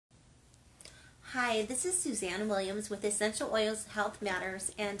Hi, this is Suzanne Williams with Essential Oils, Health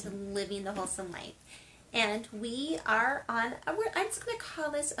Matters, and Living the Wholesome Life. And we are on, I'm just going to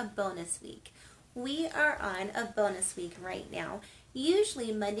call this a bonus week. We are on a bonus week right now.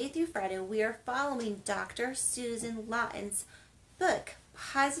 Usually Monday through Friday, we are following Dr. Susan Lawton's book,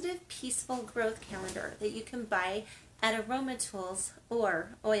 Positive Peaceful Growth Calendar, that you can buy at Aroma Tools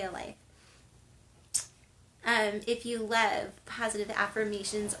or Oil Life. If you love positive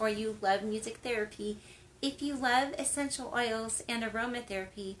affirmations or you love music therapy, if you love essential oils and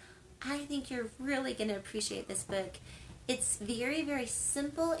aromatherapy, I think you're really going to appreciate this book. It's very, very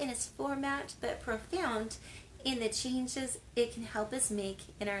simple in its format, but profound in the changes it can help us make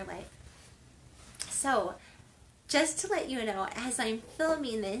in our life. So, just to let you know, as I'm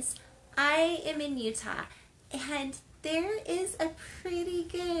filming this, I am in Utah, and there is a pretty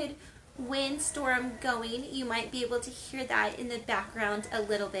good windstorm going. You might be able to hear that in the background a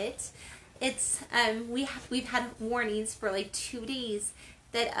little bit. It's we've had warnings for like 2 days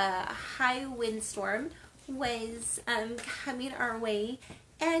that a high windstorm was coming our way,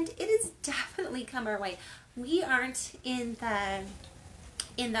 and it has definitely come our way. We aren't in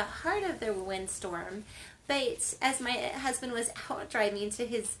the heart of the windstorm, but as my husband was out driving to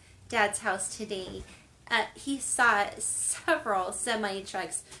his dad's house today, he saw several semi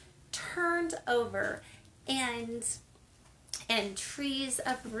trucks turned over and trees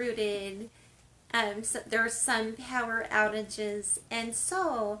uprooted. So there are some power outages, and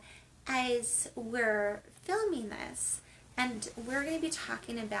so as we're filming this, and we're going to be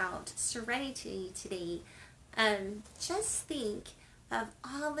talking about serenity today, just think of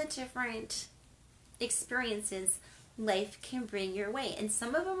all the different experiences life can bring your way, and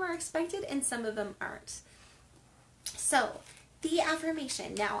some of them are expected and some of them aren't. So the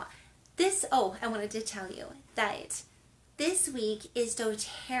affirmation now. I wanted to tell you that this week is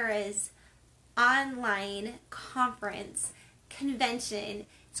doTERRA's online convention.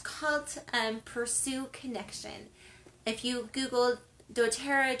 It's called Pursue Connection. If you Google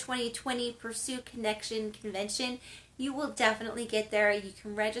doTERRA 2020 Pursue Connection Convention, you will definitely get there. You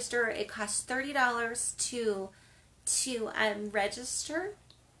can register. It costs $30 to register.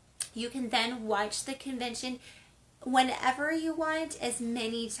 You can then watch the convention whenever you want, as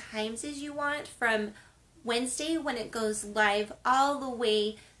many times as you want, from Wednesday when it goes live all the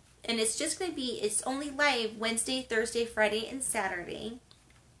way, and it's only live Wednesday, Thursday, Friday, and Saturday,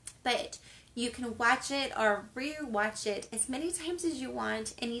 but you can watch it or re-watch it as many times as you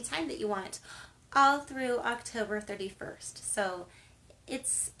want, anytime that you want, all through October 31st. So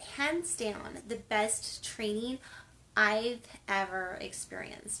it's hands down the best training I've ever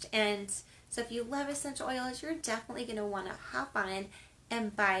experienced. And so if you love essential oils, you're definitely going to want to hop on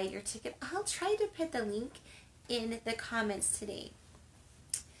and buy your ticket. I'll try to put the link in the comments today.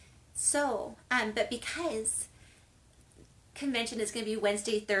 So, but because convention is going to be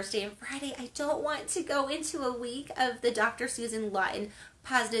Wednesday, Thursday, and Friday, I don't want to go into a week of the Dr. Susan Lawton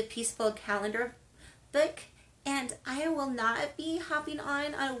Positive Peaceful Calendar book, and I will not be hopping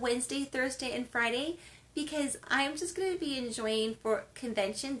on Wednesday, Thursday, and Friday, because I'm just going to be enjoying for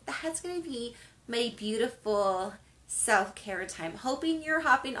convention. That's going to be my beautiful self-care time. Hoping you're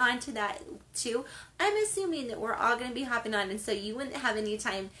hopping on to that too. I'm assuming that we're all going to be hopping on, and so you wouldn't have any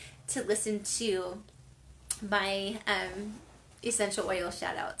time to listen to my essential oil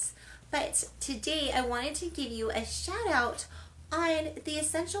shout outs. But today I wanted to give you a shout out on the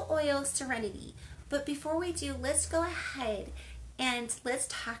essential oil Serenity. But before we do, let's go ahead and let's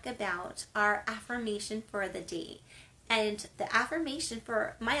talk about our affirmation for the day. And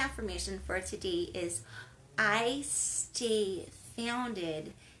my affirmation for today is, I stay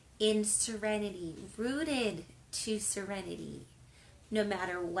founded in serenity, rooted to serenity, no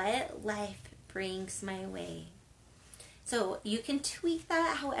matter what life brings my way. So you can tweak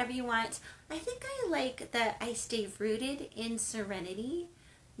that however you want. I think I like that I stay rooted in serenity,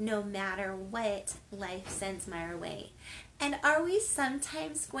 no matter what life sends my way. And are we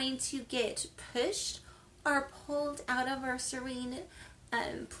sometimes going to get pushed or pulled out of our serene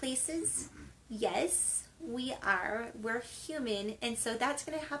places? Yes, we are. We're human, and so that's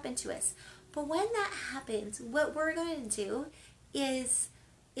going to happen to us. But when that happens, what we're going to do is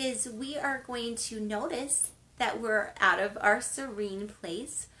we are going to notice that we're out of our serene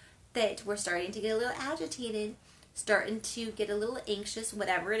place, that we're starting to get a little agitated, starting to get a little anxious,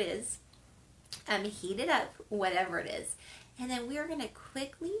 whatever it is, heated up, whatever it is. And then we are going to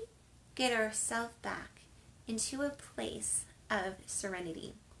quickly get ourselves back into a place of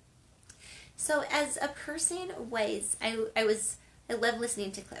serenity. So as a person I love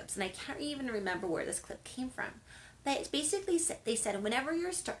listening to clips, and I can't even remember where this clip came from, But basically, they said whenever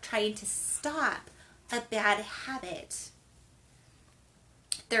you're trying to stop a bad habit,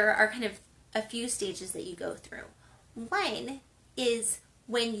 there are kind of a few stages that you go through. One is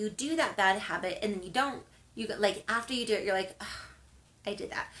when you do that bad habit and then like after you do it, you're like, oh, I did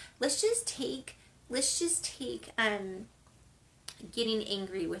that. Let's just take getting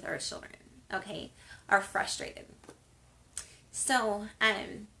angry with our children, okay? Are frustrated. So,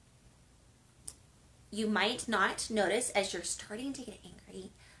 you might not notice as you're starting to get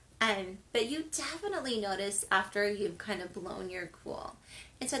angry, but you definitely notice after you've kind of blown your cool.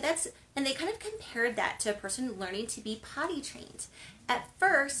 And so and they kind of compared that to a person learning to be potty trained. At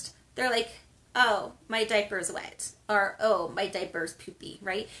first, they're like, oh, my diaper's wet, or oh, my diaper's poopy,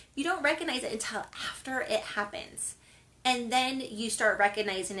 right? You don't recognize it until after it happens. And then you start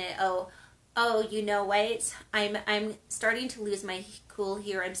recognizing it, oh, you know what? I'm starting to lose my cool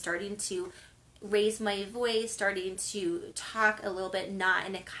here. I'm starting to raise my voice, starting to talk a little bit not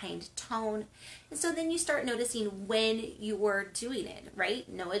in a kind tone. And so then you start noticing when you were doing it,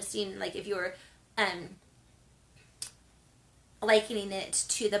 right? Noticing, like, if you were likening it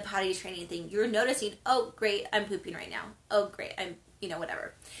to the potty training thing, you're noticing, oh, great, I'm pooping right now. Oh, great, I'm,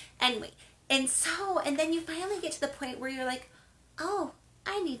 whatever. Anyway, and then you finally get to the point where you're like, oh,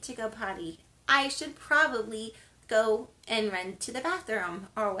 I need to go potty. I should probably go and run to the bathroom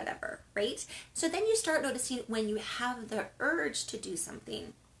or whatever, right? So then you start noticing when you have the urge to do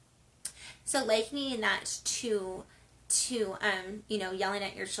something. So likening that to yelling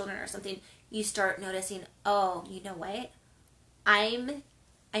at your children or something, you start noticing, oh, you know what? I'm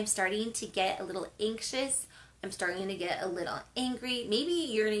starting to get a little anxious. I'm starting to get a little angry. Maybe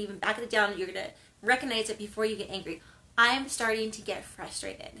you're going to even back it down. You're going to recognize it before you get angry. I'm starting to get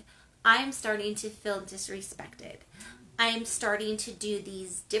frustrated. I'm starting to feel disrespected. I'm starting to do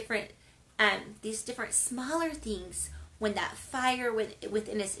these different smaller things when that fire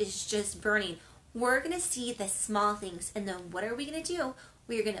within us is just burning. We're going to see the small things, and then what are we going to do?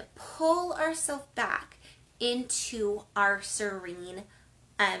 We're going to pull ourselves back into our serene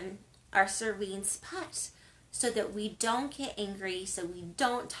spot, so that we don't get angry, so we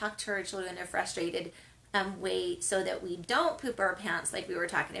don't talk to our children in a frustrated way, so that we don't poop our pants like we were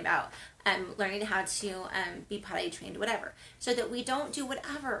talking about, learning how to be potty trained, whatever, so that we don't do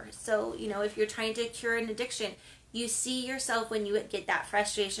whatever. So, if you're trying to cure an addiction, you see yourself when you get that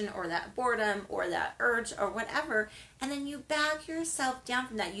frustration or that boredom or that urge or whatever, and then you back yourself down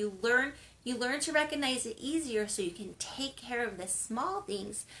from that. You learn to recognize it easier, so you can take care of the small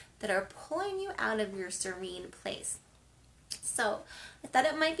things that are pulling you out of your serene place. So I thought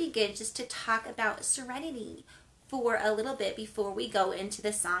it might be good just to talk about serenity for a little bit before we go into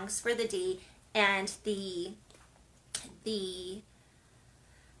the songs for the day and the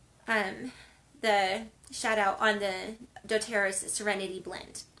shout out on the doTERRA's Serenity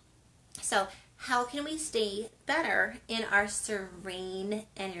Blend. So how can we stay better in our serene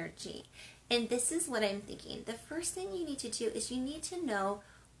energy? And this is what I'm thinking. The first thing you need to do is you need to know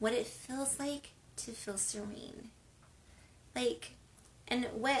what it feels like to feel serene.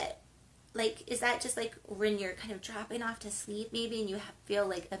 Is that just like when you're kind of dropping off to sleep maybe and you feel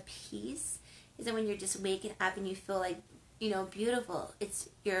like a peace? Is it when you're just waking up and you feel like, beautiful?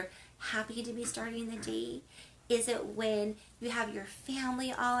 You're happy to be starting the day? Is it when you have your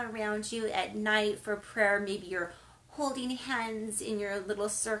family all around you at night for prayer? Maybe you're holding hands in your little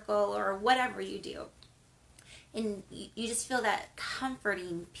circle or whatever you do. And you just feel that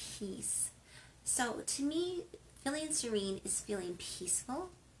comforting peace. So to me, feeling serene is feeling peaceful.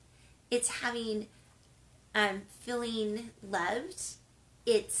 It's feeling loved.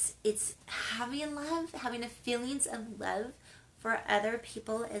 It's having love, having a feelings of love for other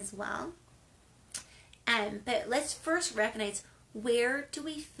people as well. But let's first recognize, where do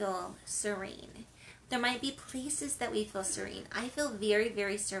we feel serene? There might be places that we feel serene. I feel very,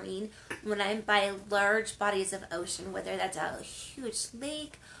 very serene when I'm by large bodies of ocean, whether that's a huge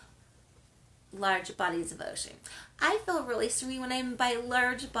lake, large bodies of ocean. I feel really serene when I'm by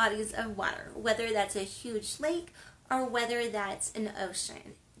large bodies of water, whether that's a huge lake or whether that's an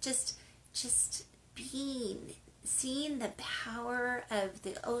ocean. Just seeing the power of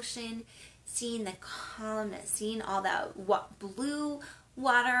the ocean, seeing the calmness, seeing all that blue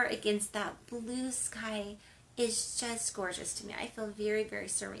water against that blue sky is just gorgeous to me. I feel very, very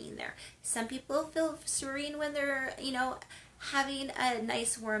serene there. Some people feel serene when they're, having a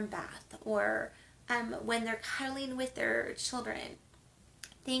nice warm bath, or when they're cuddling with their children.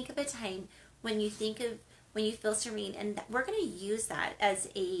 Think of a time when you feel serene, and we're going to use that as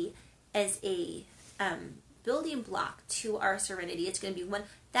a building block to our serenity. It's going to be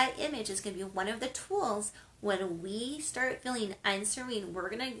that image is going to be one of the tools when we start feeling unserene, we're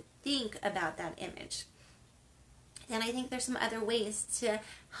going to think about that image. And I think there's some other ways to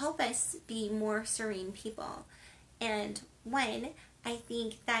help us be more serene people. And one, I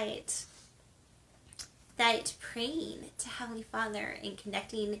think that praying to Heavenly Father and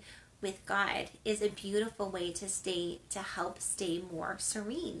connecting with God is a beautiful way to help stay more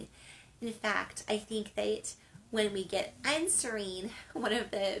serene. In fact, I think that when we get unserene, one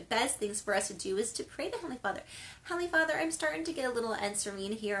of the best things for us to do is to pray to Heavenly Father. Heavenly Father, I'm starting to get a little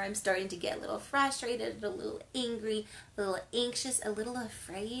unserene here. I'm starting to get a little frustrated, a little angry, a little anxious, a little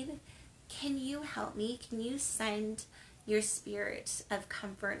afraid. Can you help me? Can you send your spirit of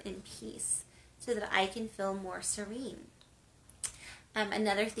comfort and peace so that I can feel more serene?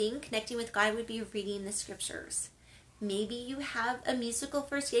 Another thing, connecting with God, would be reading the scriptures. Maybe you have a musical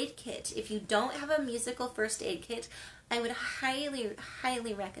first aid kit. If you don't have a musical first aid kit, I would highly,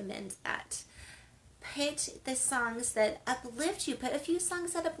 highly recommend that. Put the songs that uplift you. Put a few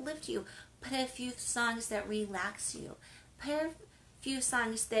songs that uplift you. Put a few songs that relax you. Put a few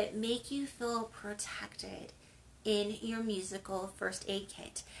songs that make you feel protected in your musical first aid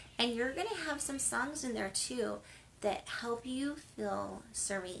kit. And you're going to have some songs in there too that help you feel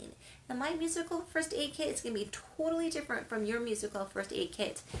serene. Now, my musical first aid kit is going to be totally different from your musical first aid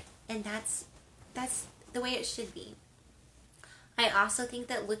kit, and that's the way it should be. I also think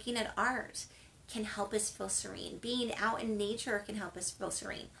that looking at art can help us feel serene. Being out in nature can help us feel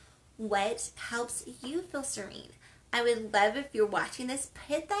serene. What helps you feel serene? I would love if you're watching this,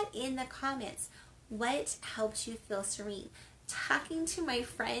 put that in the comments. What helps you feel serene? Talking to my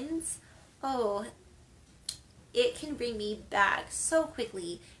friends, it can bring me back so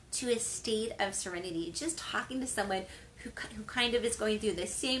quickly to a state of serenity. Just talking to someone who kind of is going through the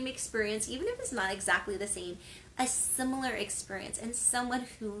same experience, even if it's not exactly the same, a similar experience, and someone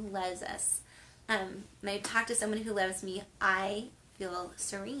who loves us. When I talk to someone who loves me, I feel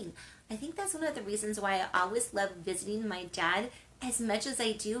serene. I think that's one of the reasons why I always love visiting my dad as much as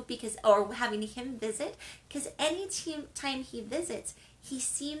I do, or having him visit, because any time he visits, he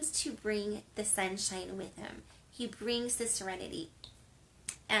seems to bring the sunshine with him. He brings the serenity.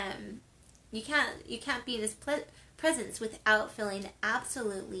 You can't be in his presence without feeling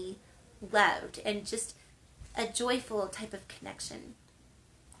absolutely loved and just a joyful type of connection.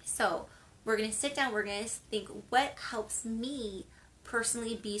 So we're going to sit down, we're going to think, what helps me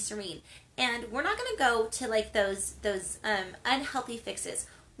personally be serene? And we're not going to go to like those unhealthy fixes.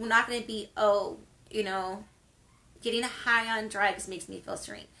 We're not going to be, getting high on drugs makes me feel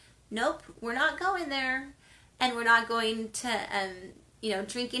serene. Nope, we're not going there. And we're not going to,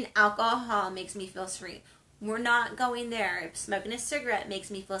 drinking alcohol makes me feel serene. We're not going there. Smoking a cigarette makes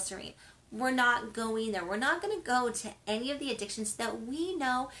me feel serene. We're not going there. We're not going to go to any of the addictions that we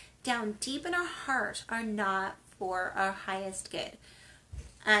know down deep in our heart are not for our highest good.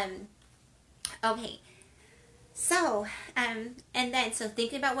 Okay. So, so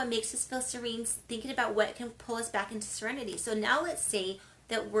thinking about what makes us feel serene, thinking about what can pull us back into serenity. So now let's say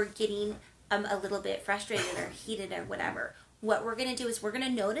that we're getting a little bit frustrated or heated or whatever. What we're going to do is we're going to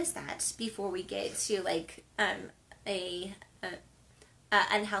notice that before we get to like a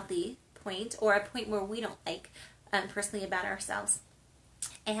unhealthy point, or a point where we don't like personally about ourselves.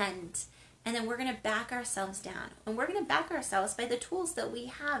 And then we're going to back ourselves down. And we're going to back ourselves by the tools that we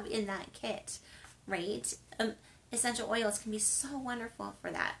have in that kit, right? Essential oils can be so wonderful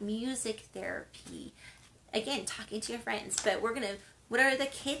for that. Music therapy. Again, talking to your friends. But what are the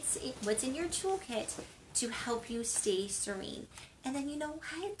kits, what's in your toolkit to help you stay serene? And then you know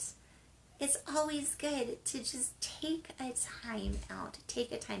what? It's always good to just take a time out.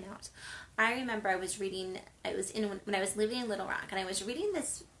 Take a time out. I remember when I was living in Little Rock, and I was reading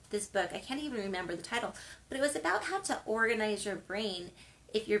this book. I can't even remember the title, but it was about how to organize your brain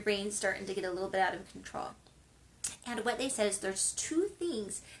if your brain's starting to get a little bit out of control. And what they said is there's two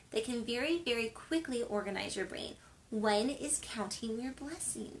things that can very, very quickly organize your brain. One is counting your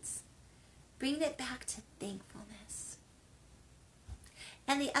blessings. Bring it back to thankfulness.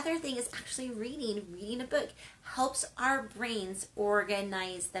 And the other thing is actually reading a book helps our brains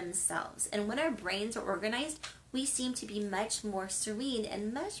organize themselves. And when our brains are organized, we seem to be much more serene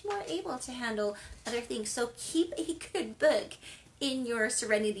and much more able to handle other things. So keep a good book in your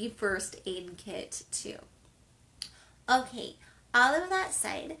Serenity First Aid Kit too. Okay, all of that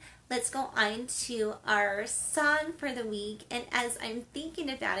said, let's go on to our song for the week. And as I'm thinking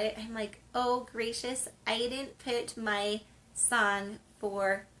about it, I'm like, oh gracious, I didn't put my song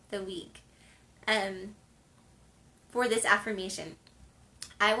for the week for this affirmation.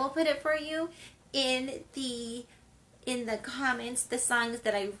 I will put it for you in the comments, the songs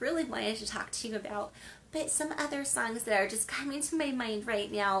that I really wanted to talk to you about. But some other songs that are just coming to my mind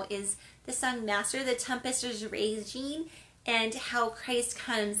right now is the song Master, the Tempest is Raging, and how Christ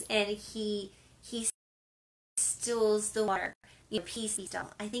comes and he stills the water. Peace be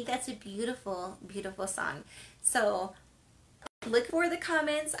still. I think that's a beautiful, beautiful song. So look for the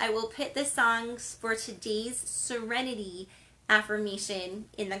comments. I will put the songs for today's Serenity affirmation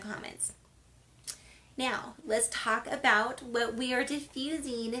in the comments. Now, let's talk about what we are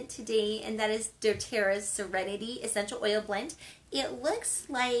diffusing today, and that is doTERRA's Serenity Essential Oil Blend. It looks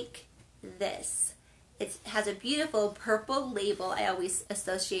like this. It has a beautiful purple label. I always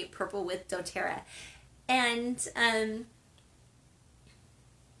associate purple with doTERRA. And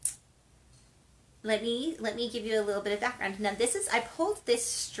let me give you a little bit of background. Now I pulled this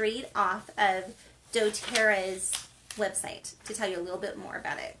straight off of doTERRA's website to tell you a little bit more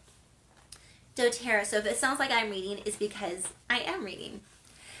about it. doTERRA, so if it sounds like I'm reading, it's because I am reading.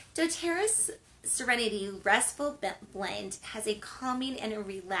 doTERRA's Serenity Restful Blend has a calming and a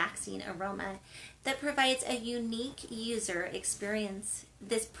relaxing aroma that provides a unique user experience.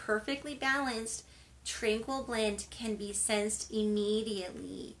 This perfectly balanced, tranquil blend can be sensed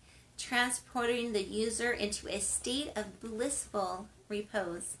immediately, transporting the user into a state of blissful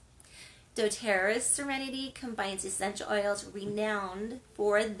repose. doTERRA's Serenity combines essential oils renowned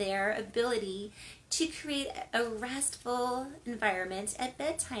for their ability to create a restful environment at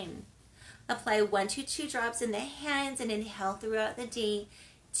bedtime. Apply 1 to 2 drops in the hands and inhale throughout the day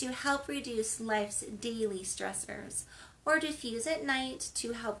to help reduce life's daily stressors, or diffuse at night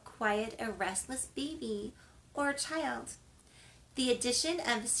to help quiet a restless baby or child. The addition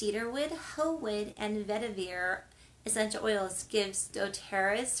of cedarwood, hoewood, and vetiver essential oils gives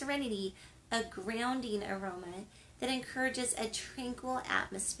doTERRA's Serenity a grounding aroma that encourages a tranquil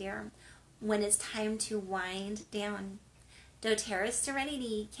atmosphere when it's time to wind down. doTERRA's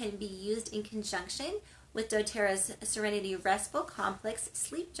Serenity can be used in conjunction with doTERRA's Serenity Restful Complex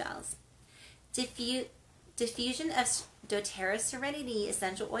Sleep Gels. Diffusion of doTERRA's Serenity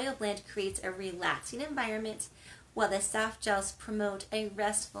Essential Oil Blend creates a relaxing environment, while the soft gels promote a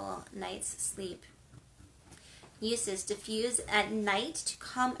restful night's sleep. Uses: diffuse at night to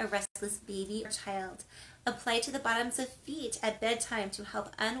calm a restless baby or child. Apply to the bottoms of feet at bedtime to help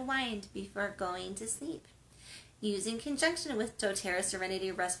unwind before going to sleep. Use in conjunction with doTERRA Serenity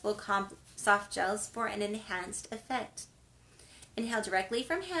Restful Soft Gels for an enhanced effect. Inhale directly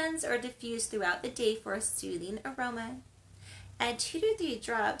from hands or diffuse throughout the day for a soothing aroma. Add 2 to 3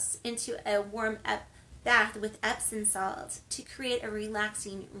 drops into a warm bath with Epsom salt to create a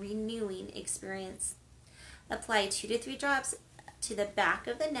relaxing, renewing experience. Apply 2 to 3 drops to the back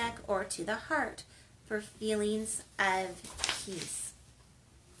of the neck or to the heart for feelings of peace.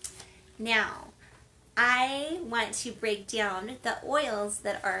 Now, I want to break down the oils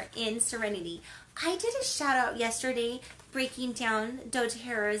that are in Serenity. I did a shout out yesterday breaking down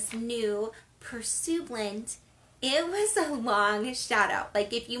doTERRA's new Pursue blend. It was a long shout out.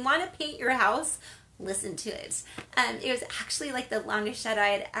 Like, if you want to paint your house, listen to it. It was actually like the longest shout out I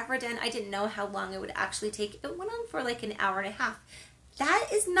had ever done. I didn't know how long it would actually take. It went on for like an hour and a half. That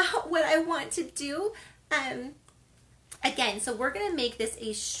is not what I want to do. Again, so we're going to make this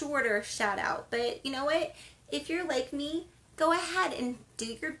a shorter shout out, but you know what? If you're like me, go ahead and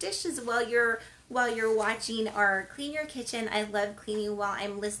do your dishes while you're watching or clean your kitchen. I love cleaning while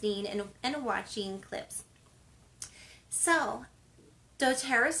I'm listening and watching clips. So,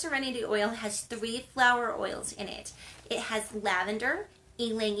 doTERRA Serenity Oil has 3 flower oils in it. It has lavender,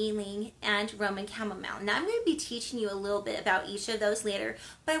 Ylang Ylang, and Roman chamomile. Now I'm going to be teaching you a little bit about each of those later,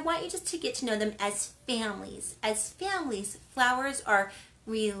 but I want you just to get to know them as families. As families, flowers are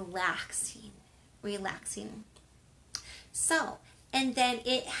relaxing. So, and then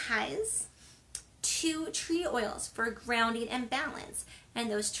it has 2 tree oils for grounding and balance, and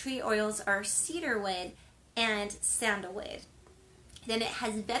those tree oils are cedarwood and sandalwood. Then it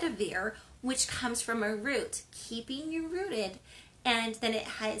has vetiver, which comes from a root, keeping you rooted. And then it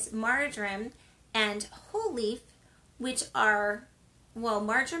has marjoram and whole leaf, which are, well,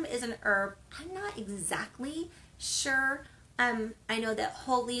 marjoram is an herb. I'm not exactly sure. I know that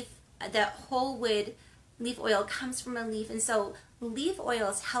whole wood leaf oil comes from a leaf, and so leaf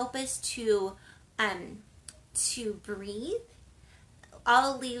oils help us to breathe.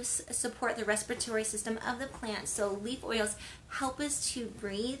 All leaves support the respiratory system of the plant, so leaf oils help us to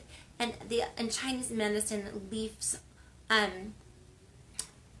breathe. And in Chinese medicine, leaves,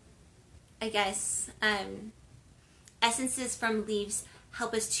 essences from leaves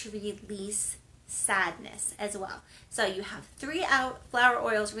help us to release sadness as well. So you have 3 flower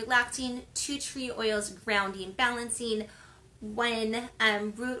oils relaxing, 2 tree oils grounding, balancing, one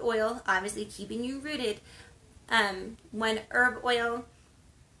root oil, obviously keeping you rooted, one herb oil,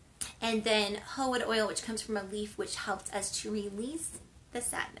 and then Cedarwood oil, which comes from a leaf, which helps us to release the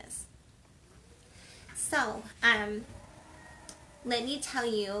sadness. So, let me tell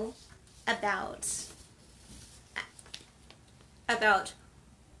you about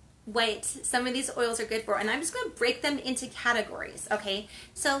what some of these oils are good for, and I'm just going to break them into categories, okay?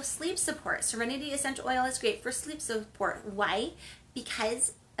 So sleep support. Serenity essential oil is great for sleep support. Why?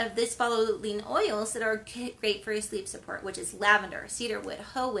 Because of this following oils that are great for your sleep support, which is lavender, cedarwood,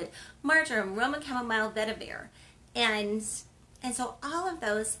 hoewood, marjoram, Roman chamomile, vetiver, and so all of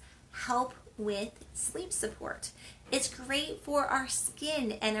those help with sleep support. It's great for our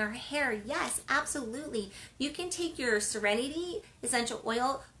skin and our hair. Yes, absolutely. You can take your Serenity essential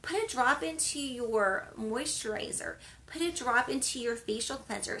oil, put a drop into your moisturizer, put a drop into your facial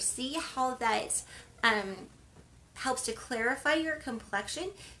cleanser. See how that helps to clarify your complexion.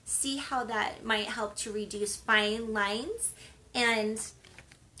 See how that might help to reduce fine lines,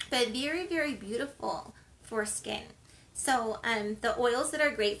 but very, very beautiful for skin. So the oils that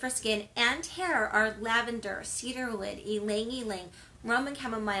are great for skin and hair are lavender, cedarwood, ylang ylang, Roman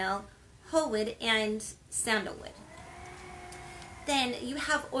chamomile, hoewood, and sandalwood. Then you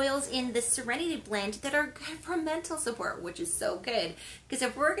have oils in the Serenity blend that are good for mental support, which is so good. Because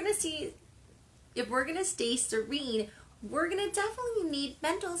if we're gonna stay serene, we're gonna definitely need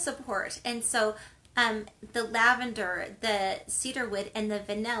mental support. And so the lavender, the cedarwood, and the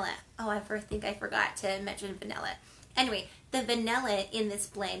vanilla. Oh, I think I forgot to mention vanilla. Anyway, the vanilla in this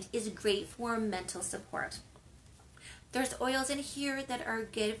blend is great for mental support. There's oils in here that are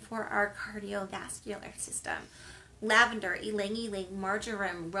good for our cardiovascular system. Lavender, ylang ylang,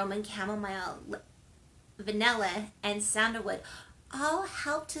 marjoram, Roman chamomile, vanilla, and sandalwood all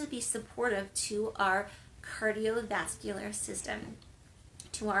help to be supportive to our cardiovascular system,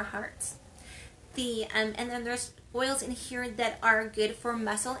 to our hearts. And then there's oils in here that are good for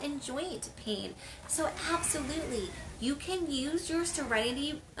muscle and joint pain. So absolutely, you can use your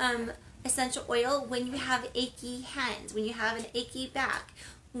Serenity essential oil when you have achy hands, when you have an achy back,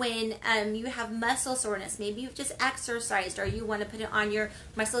 when you have muscle soreness. Maybe you've just exercised or you want to put it on your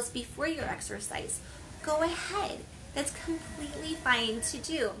muscles before your exercise. Go ahead. That's completely fine to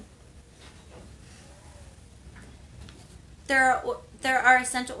do. There are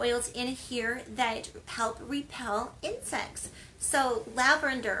essential oils in here that help repel insects. So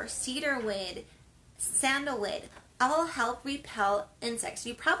lavender, cedarwood, sandalwood all help repel insects.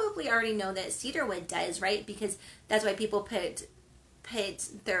 You probably already know that cedarwood does, right? Because that's why people put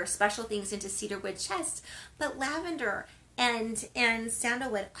their special things into cedarwood chests. But lavender and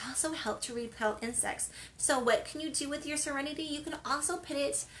sandalwood also help to repel insects. So what can you do with your Serenity? You can also put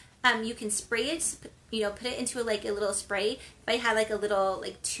it, you can spray it, put it into like a little spray. If I had like a little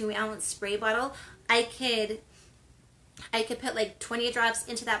 2-ounce spray bottle, I could put like 20 drops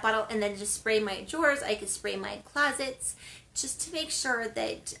into that bottle and then just spray my drawers. I could spray my closets just to make sure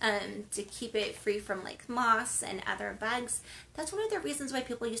that to keep it free from like moths and other bugs. That's one of the reasons why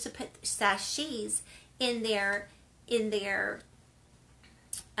people used to put sachets in their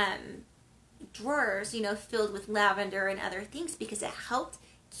drawers, filled with lavender and other things, because it helped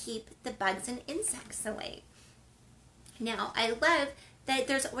keep the bugs and insects away. Now, I love that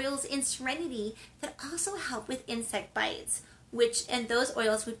there's oils in Serenity that also help with insect bites, and those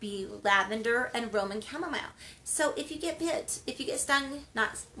oils would be lavender and Roman chamomile. So if you get stung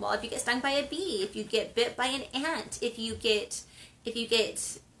by a bee, if you get bit by an ant, if you get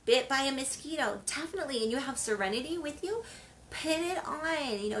bit by a mosquito, definitely, and you have Serenity with you, put it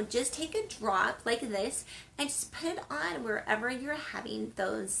on. Just take a drop like this and just put it on wherever you're having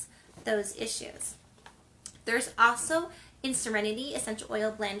those issues. There's also, in Serenity Essential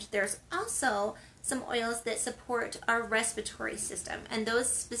Oil Blend, there's also some oils that support our respiratory system, and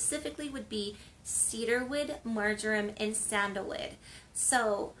those specifically would be cedarwood, marjoram, and sandalwood.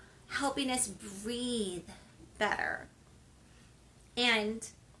 So helping us breathe better. And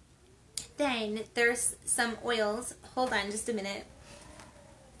then there's some oils, hold on just a minute.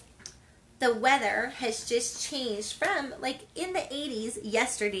 The weather has just changed from like in the 80s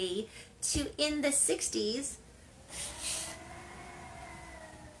yesterday to in the 60s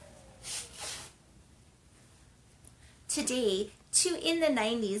today to in the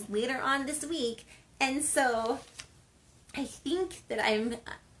 90s later on this week. And so I think that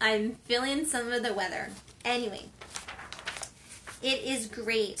I'm feeling some of the weather. Anyway, it is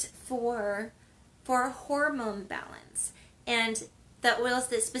great for hormone balance, and the oils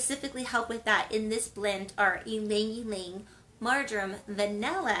that specifically help with that in this blend are ylang ylang, marjoram,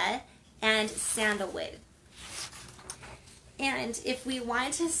 vanilla, and sandalwood. And if we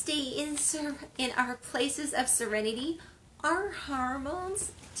want to stay in our places of serenity, our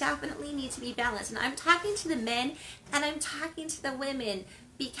hormones definitely need to be balanced. And I'm talking to the men and I'm talking to the women,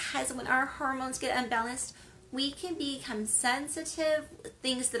 because when our hormones get unbalanced, we can become sensitive.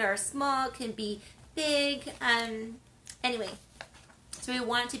 Things that are small can be big. Anyway, so we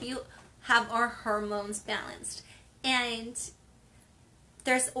want to have our hormones balanced. And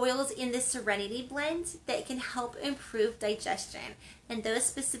there's oils in the Serenity Blend that can help improve digestion. And those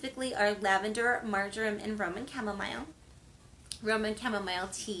specifically are lavender, marjoram, and Roman chamomile. Roman chamomile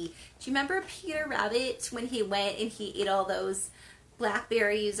tea. Do you remember Peter Rabbit when he went and he ate all those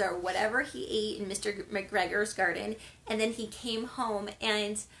blackberries or whatever he ate in Mr. McGregor's garden, and then he came home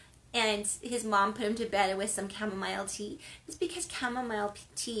and his mom put him to bed with some chamomile tea? It's because chamomile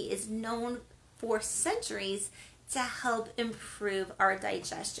tea is known for centuries to help improve our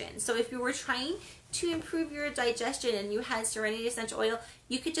digestion. So if you were trying to improve your digestion and you had Serenity Essential Oil,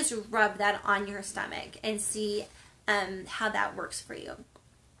 you could just rub that on your stomach and see how that works for you.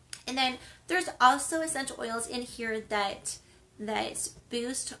 And then there's also essential oils in here that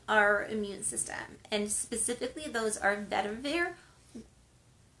boost our immune system. And specifically those are vetiver,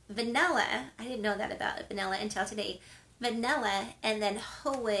 vanilla, I didn't know that about vanilla until today, vanilla, and then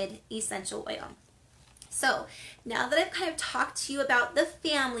Hawaiian essential oil. So now that I've kind of talked to you about the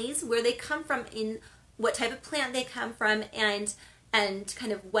families, where they come from, in what type of plant they come from, and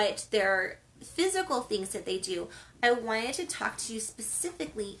kind of what their physical things that they do, I wanted to talk to you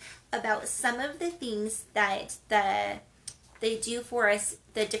specifically about some of the things that they do for us,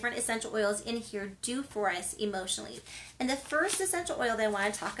 the different essential oils in here do for us emotionally. And the first essential oil that I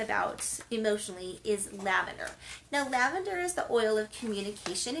want to talk about emotionally is lavender. Now, lavender is the oil of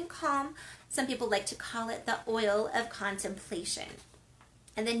communication and calm. Some people like to call it the oil of contemplation.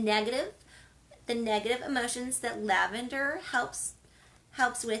 And the negative emotions that lavender helps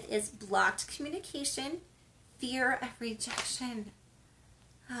with is blocked communication, fear of rejection.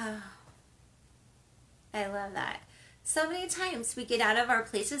 Oh, I love that. So many times we get out of our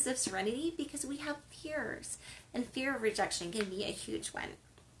places of serenity because we have fears, and fear of rejection can be a huge one.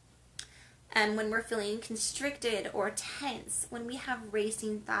 And when we're feeling constricted or tense, when we have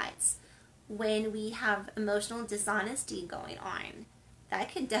racing thoughts, when we have emotional dishonesty going on,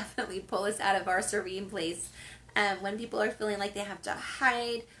 that can definitely pull us out of our serene place. When people are feeling like they have to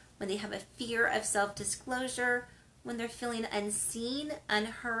hide, when they have a fear of self-disclosure, when they're feeling unseen,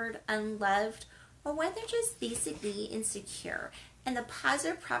 unheard, unloved, or when they're just basically insecure. And the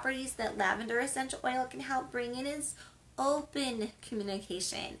positive properties that lavender essential oil can help bring in is open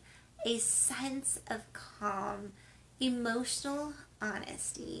communication, a sense of calm, emotional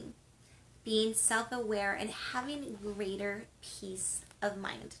honesty, being self-aware, and having greater peace of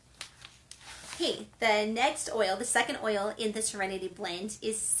mind. Okay, the next oil, the second oil in the Serenity Blend,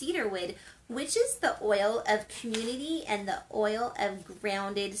 is Cedarwood, which is the oil of community and the oil of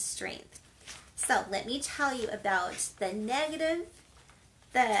grounded strength. So let me tell you about the negative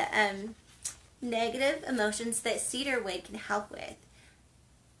emotions that cedarwood can help with.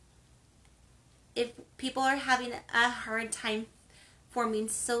 If people are having a hard time forming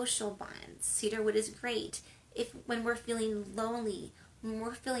social bonds, cedarwood is great. When we're feeling lonely, when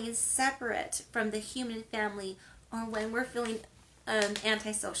we're feeling separate from the human family, or when we're feeling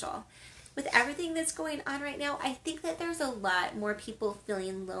antisocial. With everything that's going on right now, I think that there's a lot more people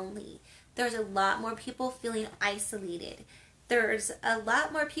feeling lonely. There's a lot more people feeling isolated. There's a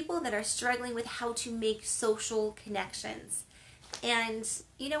lot more people that are struggling with how to make social connections. And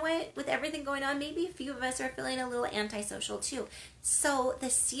you know what? With everything going on, maybe a few of us are feeling a little antisocial too. So the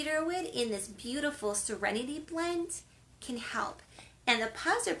cedarwood in this beautiful Serenity Blend can help. And the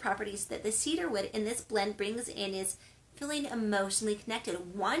positive properties that the cedarwood in this blend brings in is feeling emotionally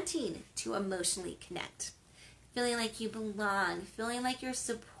connected, wanting to emotionally connect, feeling like you belong, feeling like you're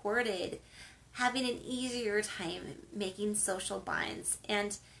supported, having an easier time making social bonds,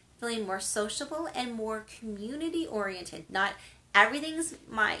 and feeling more sociable and more community oriented. Not everything's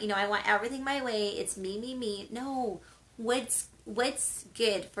I want everything my way, it's me. No, what's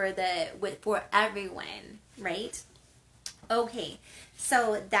good for everyone, right? Okay,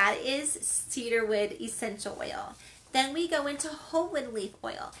 so that is cedarwood essential oil. Then we go into Hawaiian leaf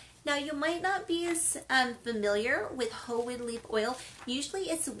oil. Now, you might not be as familiar with Hawaiian leaf oil. Usually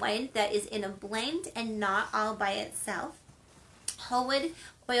it's one that is in a blend and not all by itself. Hawaiian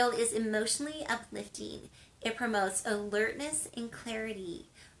oil is emotionally uplifting. It promotes alertness and clarity,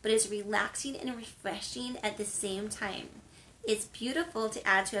 but is relaxing and refreshing at the same time. It's beautiful to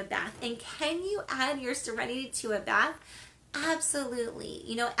add to a bath. And can you add your Serenity to a bath? Absolutely.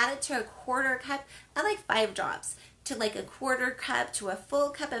 Add it to a quarter cup. I like 5 drops. to like a quarter cup to a full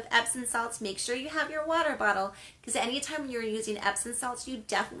cup of Epsom salts. Make sure you have your water bottle, because anytime you're using Epsom salts, you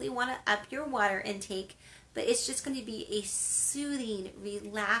definitely want to up your water intake. But it's just going to be a soothing,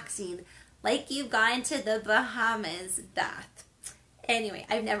 relaxing, like you've gone to the Bahamas bath. Anyway,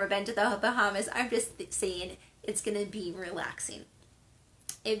 I've never been to the Bahamas. I'm just saying it's going to be relaxing.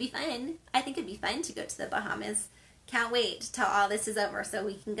 It'd be fun. I think it'd be fun to go to the Bahamas. Can't wait till all this is over so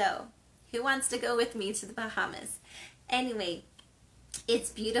we can go. Who wants to go with me to the Bahamas? Anyway,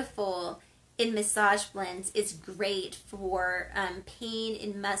 it's beautiful in massage blends. It's great for pain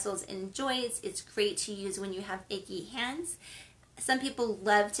in muscles and joints. It's great to use when you have achy hands. Some people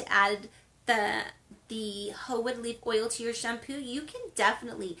love to add the Hawaiian leaf oil to your shampoo. You can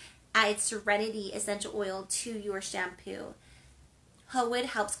definitely add Serenity essential oil to your shampoo. Hawaiian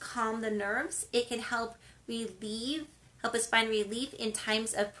helps calm the nerves. It can help us find relief in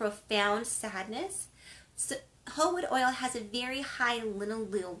times of profound sadness. So Hawaiian oil has a very high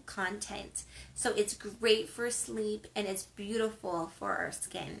linalool content, so it's great for sleep and it's beautiful for our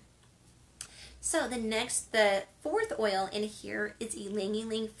skin. So the fourth oil in here is Ylang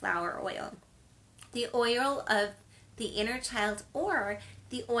Ylang Flower oil. The oil of the inner child, or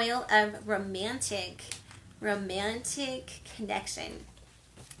the oil of romantic connection.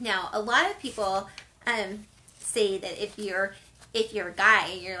 Now, a lot of people say that if you're a guy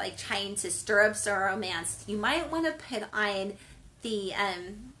and you're like trying to stir up some romance, you might want to put on the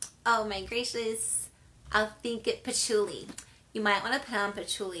oh my gracious, I'll think it patchouli. You might want to put on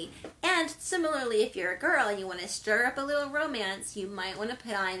patchouli. And similarly, if you're a girl and you want to stir up a little romance, you might want to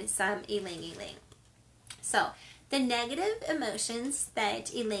put on some Ylang Ylang. So, the negative emotions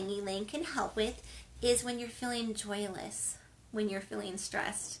that Ylang Ylang can help with is when you're feeling joyless, when you're feeling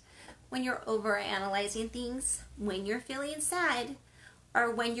stressed, when you're overanalyzing things, when you're feeling sad, or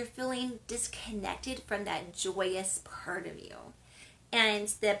when you're feeling disconnected from that joyous part of you. And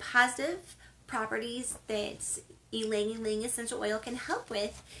the positive properties that Ylang Ylang essential oil can help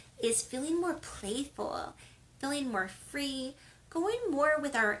with is feeling more playful, feeling more free, going more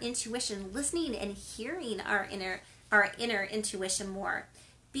with our intuition, listening and hearing our inner intuition more,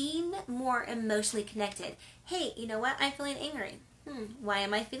 being more emotionally connected. Hey, you know what? I'm feeling angry. Why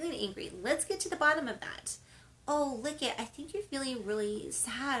am I feeling angry? Let's get to the bottom of that. Oh, look it, I think you're feeling really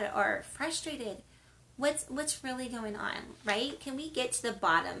sad or frustrated. What's really going on, right? Can we get to the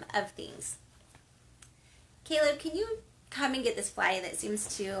bottom of things? Caleb, can you come and get this fly that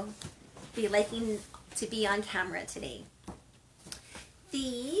seems to be liking to be on camera today?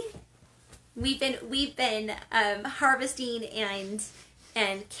 We've been harvesting and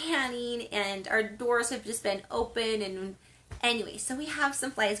canning, and our doors have just been open, and anyway, so we have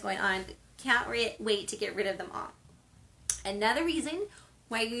some flies going on. Can't wait to get rid of them all. Another reason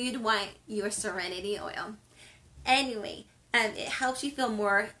why you'd want your Serenity oil. Anyway, it helps you feel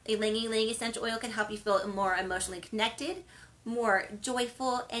more. Ylang Ylang essential oil can help you feel more emotionally connected, more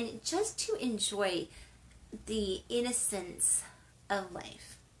joyful, and just to enjoy the innocence of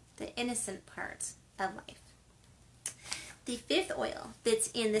life, the innocent part of life. The fifth oil that's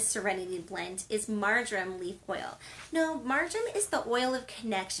in the Serenity blend is Marjoram Leaf oil. Now, marjoram is the oil of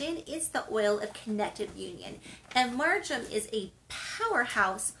connection. It's the oil of connected union. And marjoram is a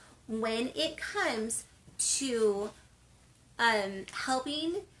powerhouse when it comes to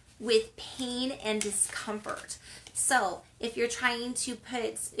helping with pain and discomfort. So, if you're trying to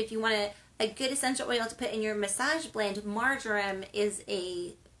if you want a good essential oil to put in your massage blend, marjoram is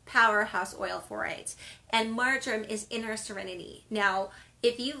a powerhouse oil for it. And marjoram is inner serenity. Now,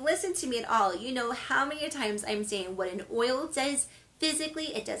 if you've listened to me at all, you know how many times I'm saying what an oil does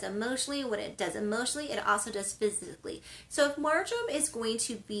physically, it does emotionally. What it does emotionally, it also does physically. So if marjoram is going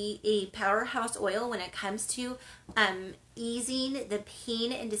to be a powerhouse oil when it comes to easing the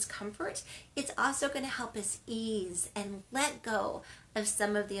pain and discomfort, it's also going to help us ease and let go of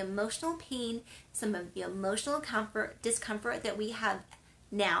some of the emotional pain, some of the emotional discomfort that we have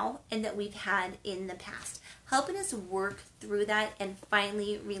now and that we've had in the past, helping us work through that and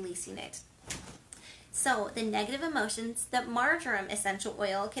finally releasing it. So the negative emotions that marjoram essential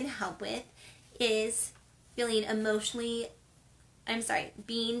oil can help with is being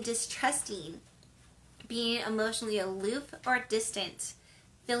distrusting, being emotionally aloof or distant,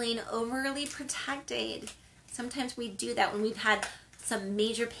 feeling overly protected. Sometimes we do that when we've had some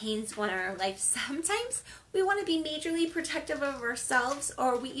major pains going on in our life. Sometimes we want to be majorly protective of ourselves,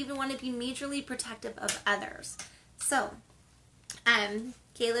 or we even want to be majorly protective of others. So,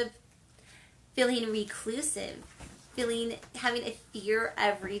 Caleb, feeling reclusive, having a fear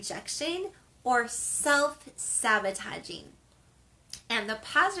of rejection or self-sabotaging. And the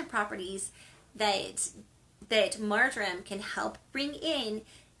positive properties that that marjoram can help bring in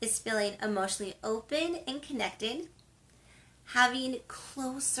is feeling emotionally open and connected, having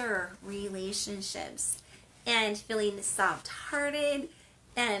closer relationships, and feeling soft-hearted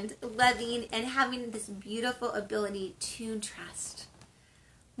and loving, and having this beautiful ability to trust.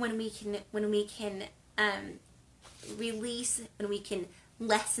 When we can release, when we can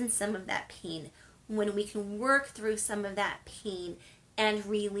lessen some of that pain, when we can work through some of that pain and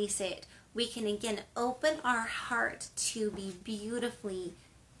release it, we can again open our heart to be beautifully,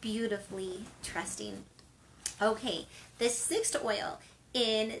 beautifully trusting. Okay, the sixth oil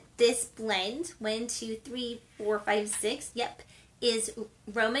in this blend, 1, 2, 3, 4, 5, 6, yep, is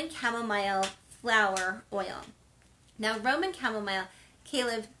Roman Chamomile Flower oil. Now, Roman Chamomile,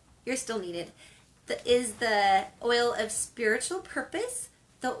 Caleb, you're still needed, is the oil of spiritual purpose,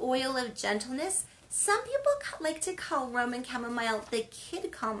 the oil of gentleness. Some people like to call Roman Chamomile the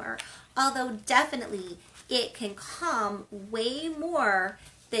kid calmer, although definitely it can calm way more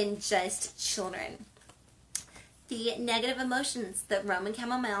than just children. The negative emotions that Roman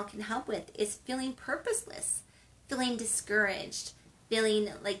Chamomile can help with is feeling purposeless, feeling discouraged,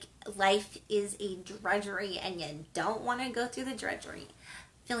 feeling like life is a drudgery and you don't want to go through the drudgery,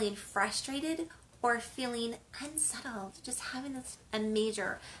 feeling frustrated or feeling unsettled, just having a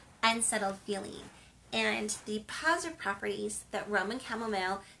major unsettled feeling. And the positive properties that Roman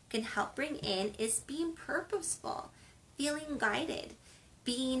Chamomile can help bring in is being purposeful, feeling guided,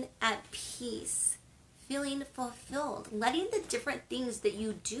 being at peace, feeling fulfilled, letting the different things that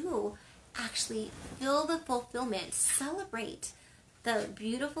you do actually feel the fulfillment, celebrate the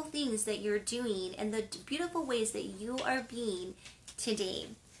beautiful things that you're doing and the beautiful ways that you are being today,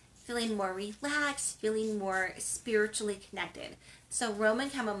 feeling more relaxed, feeling more spiritually connected. So Roman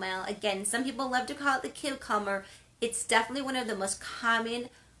Chamomile, again, some people love to call it the kid calmer. It's definitely one of the most common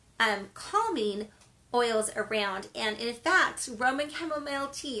calming oils around. And in fact, Roman Chamomile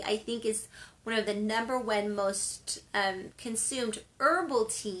tea, I think, is one of the #1 most consumed herbal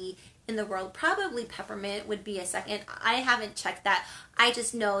tea in the world. Probably peppermint would be a second. I haven't checked that. I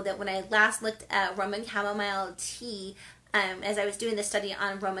just know that when I last looked at Roman Chamomile tea, as I was doing the study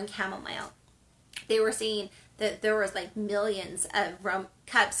on Roman Chamomile, they were saying that there was like millions of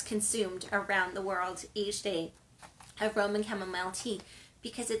cups consumed around the world each day of Roman Chamomile tea,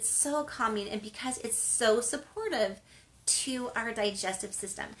 because it's so calming and because it's so supportive to our digestive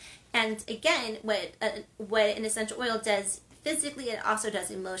system. And again, what an essential oil does physically, it also does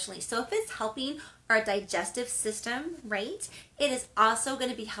emotionally. So if it's helping our digestive system, right, it is also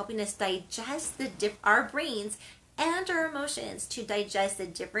going to be helping us digest our brains and our emotions to digest the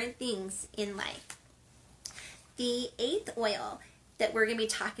different things in life. The 8th oil that we're going to be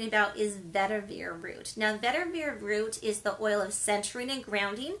talking about is Vetiver Root. Now, Vetiver Root is the oil of centering and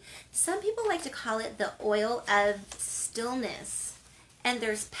grounding. Some people like to call it the oil of stillness. And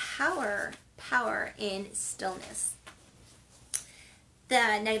there's power in stillness.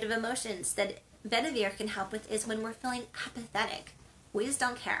 The negative emotions that Vetiver can help with is when we're feeling apathetic. We just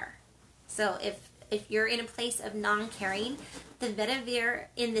don't care. So if you're in a place of non-caring, the Vetiver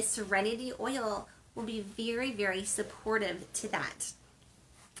in the Serenity oil will be very, very supportive to that.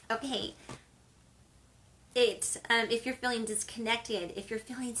 Okay, if you're feeling disconnected, if you're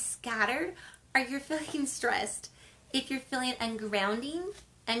feeling scattered, or you're feeling stressed, if you're feeling ungrounded,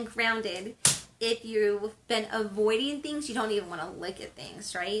 if you've been avoiding things, you don't even want to look at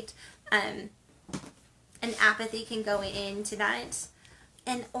things, right? And apathy can go into that.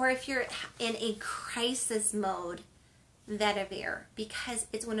 Or if you're in a crisis mode, Vetiver, because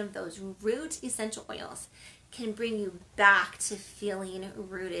it's one of those root essential oils, can bring you back to feeling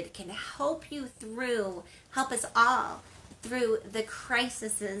rooted, can help us all through the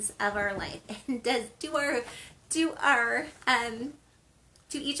crises of our life. And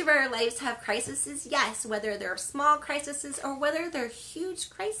do each of our lives have crises? Yes, whether they're small crises or whether they're huge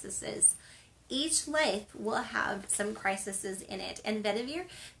crises. Each life will have some crises in it. And Vetiver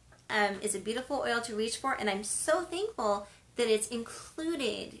is a beautiful oil to reach for, and I'm so thankful that it's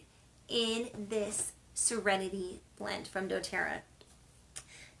included in this Serenity blend from doTERRA.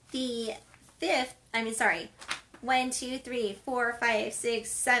 The 1, 2, 3, 4, 5,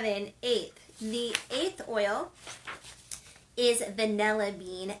 6, 7, 8. The 8th oil is Vanilla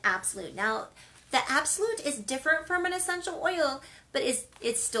Bean Absolute. Now, the Absolute is different from an essential oil, but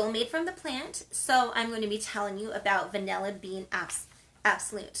it's still made from the plant, so I'm going to be telling you about Vanilla Bean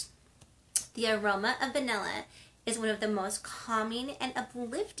Absolute. The aroma of vanilla is one of the most calming and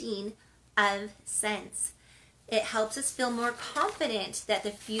uplifting of scents. It helps us feel more confident that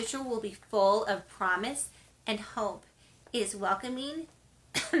the future will be full of promise and hope. It is welcoming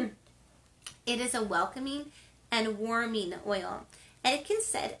It is a welcoming and warming oil, and it can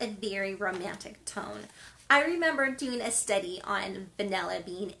set a very romantic tone. I remember doing a study on vanilla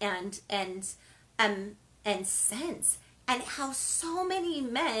bean and scents, and how so many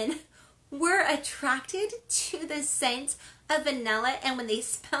men were attracted to the scent of vanilla, and when they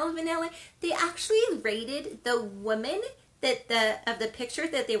smelled vanilla, they actually rated the woman of the picture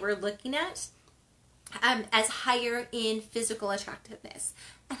that they were looking at as higher in physical attractiveness.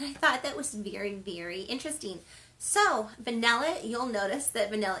 And I thought that was very, very interesting. So vanilla, you'll notice that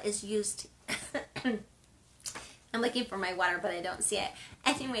vanilla is used I'm looking for my water, but I don't see it.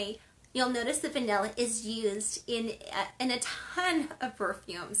 Anyway, you'll notice that vanilla is used in a ton of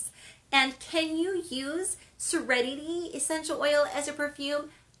perfumes. And can you use Serenity essential oil as a perfume?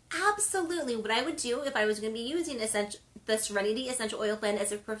 Absolutely. What I would do if I was going to be using the Serenity essential oil blend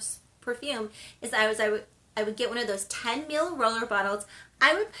as a perfume is I would get one of those 10 ml roller bottles.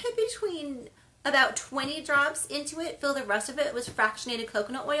 I would put between about 20 drops into it, fill the rest of it with fractionated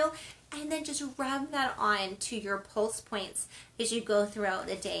coconut oil, and then just rub that on to your pulse points as you go throughout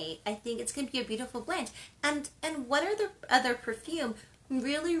the day. I think it's going to be a beautiful blend. And what other perfume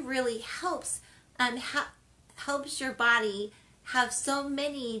really, really helps helps your body have so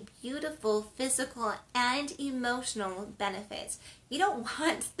many beautiful physical and emotional benefits. You don't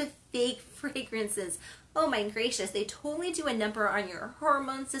want the fake fragrances. Oh my gracious, they totally do a number on your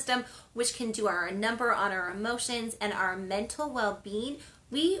hormone system, which can do a number on our emotions and our mental well-being.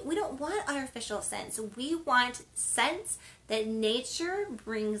 We don't want artificial scents. We want scents that nature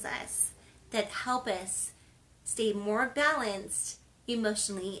brings us that help us stay more balanced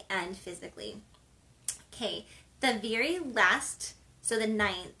emotionally and physically. Okay, the very last, so the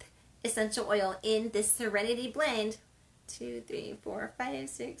 9th essential oil in this Serenity blend, 2, 3, 4, 5,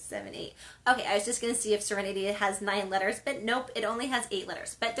 6, 7, 8. Okay, I was just going to see if Serenity has 9 letters, but nope, it only has 8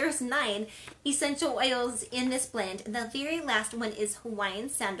 letters. But there's 9 essential oils in this blend. And the very last one is Hawaiian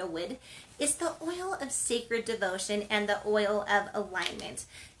Sandalwood. It's the oil of sacred devotion and the oil of alignment.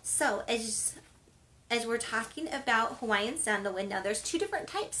 So as we're talking about Hawaiian sandalwood, now there's 2 different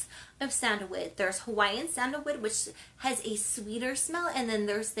types of sandalwood. There's Hawaiian sandalwood, which has a sweeter smell, and then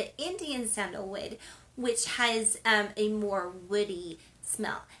there's the Indian sandalwood, which has a more woody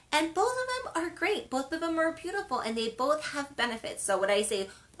smell. And both of them are great. Both of them are beautiful, and they both have benefits. So would I say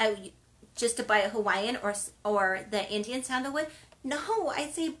just to buy a Hawaiian or the Indian sandalwood? No, I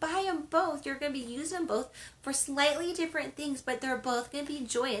say buy them both. You're going to be using them both for slightly different things, but they're both going to be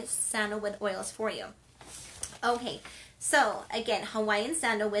joyous sandalwood oils for you. Okay, so again, Hawaiian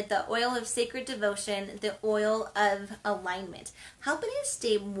sandalwood, the oil of sacred devotion, the oil of alignment, helping us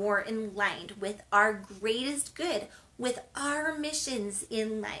stay more in line with our greatest good, with our missions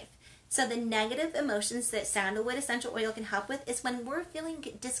in life. So the negative emotions that sandalwood essential oil can help with is when we're feeling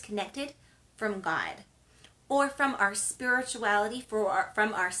disconnected from God, or from our spirituality,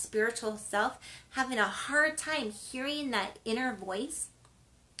 from our spiritual self, having a hard time hearing that inner voice,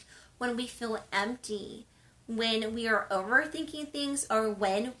 when we feel empty, when we are overthinking things, or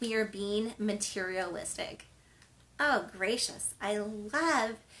when we are being materialistic. Oh gracious, I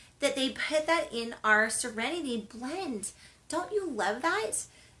love that they put that in our Serenity blend. Don't you love that?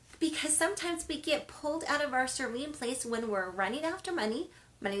 Because sometimes we get pulled out of our serene place when we're running after money.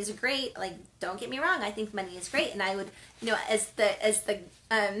 Money is great. Like, don't get me wrong. I think money is great, and I would, as the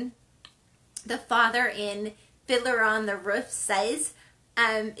father in Fiddler on the Roof says,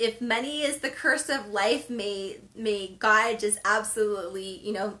 if money is the curse of life, may God just absolutely,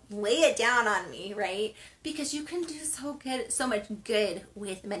 lay it down on me, right? Because you can do so much good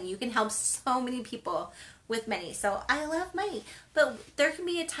with money. You can help so many people with money. So I love money, but there can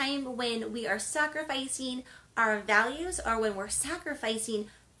be a time when we are sacrificing our values, or when we're sacrificing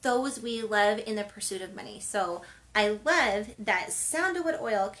those we love in the pursuit of money. So I love that sandalwood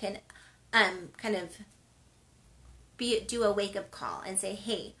oil can kind of do a wake-up call and say,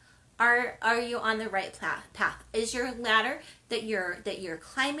 hey, are you on the right path? Is your ladder that you're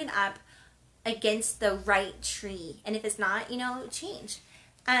climbing up against the right tree? And if it's not, change.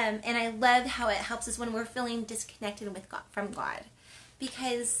 And I love how it helps us when we're feeling disconnected from God,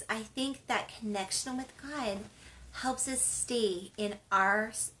 because I think that connection with God helps us stay in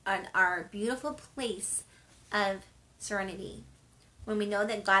our beautiful place of serenity. When we know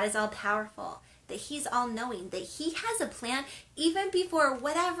that God is all powerful, that He's all knowing, that He has a plan even before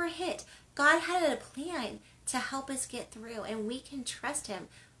whatever hit. God had a plan to help us get through, and we can trust Him.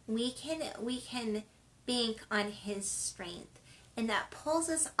 We can bank on His strength, and that pulls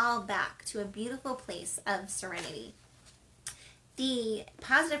us all back to a beautiful place of serenity. The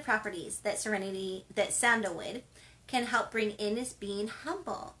positive properties that sandalwood can help bring in is being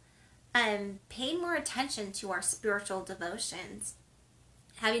humble. paying more attention to our spiritual devotions,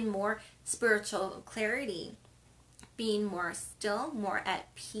 having more spiritual clarity, being more still, more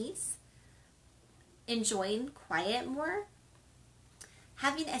at peace, enjoying quiet more,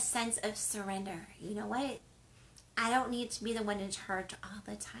 having a sense of surrender. You know what? I don't need to be the one in charge all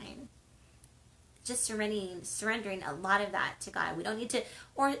the time. Just surrendering a lot of that to God. We don't need to,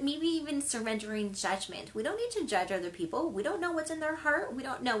 or maybe even surrendering judgment. We don't need to judge other people. We don't know what's in their heart. We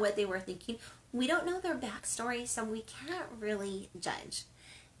don't know what they were thinking. We don't know their backstory, so we can't really judge.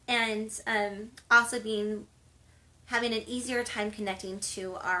 And also having an easier time connecting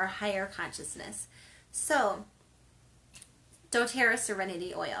to our higher consciousness. So, doTERRA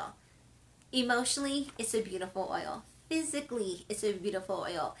Serenity Oil. Emotionally, it's a beautiful oil. Physically, it's a beautiful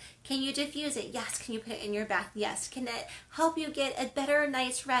oil. Can you diffuse it? Yes. Can you put it in your bath? Yes. Can it help you get a better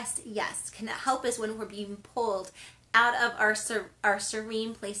night's rest? Yes. Can it help us when we're being pulled out of our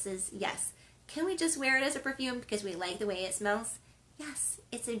serene places? Yes. Can we just wear it as a perfume because we like the way it smells? Yes.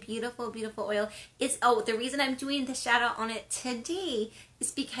 It's a beautiful, beautiful oil. The reason I'm doing the shout out on it today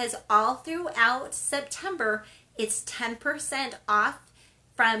is because all throughout September, it's 10% off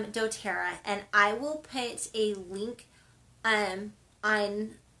from doTERRA, and I will put a link on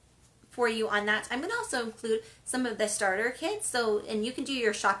for you on that. I'm going to also include some of the starter kits, and you can do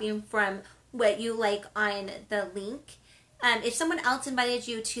your shopping from what you like on the link. If someone else invited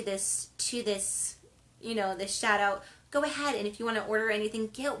you to this this shout out, go ahead, and if you want to order anything,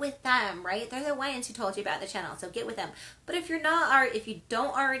 get with them, right? They're the ones who told you about the channel, so get with them. But if you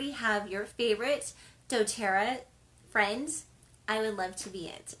don't already have your favorite doTERRA friends, I would love to be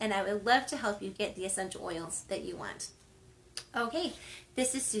it, and I would love to help you get the essential oils that you want. Okay,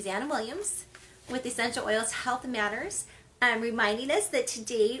 this is Suzanne Williams with Essential Oils Health Matters. I'm reminding us that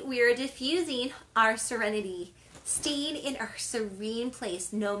today we are diffusing our serenity, staying in our serene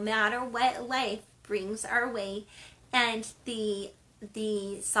place no matter what life brings our way. And the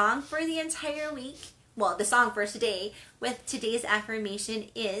song for the entire week, well, the song for today with today's affirmation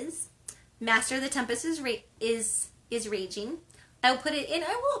is Master the Tempest is raging. I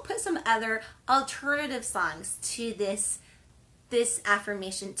will put some other alternative songs to this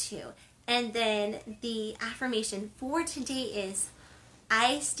affirmation too. And then the affirmation for today is,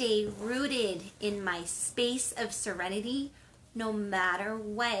 I stay rooted in my space of serenity no matter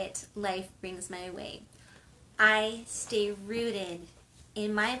what life brings my way. I stay rooted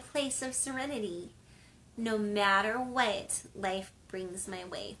in my place of serenity no matter what life brings my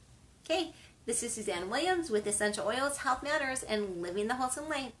way. Okay, this is Suzanne Williams with Essential Oils, Health Matters, and Living the Wholesome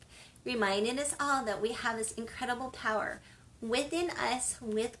Life, reminding us all that we have this incredible power within us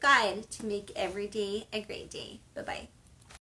with God to make every day a great day. Bye-bye.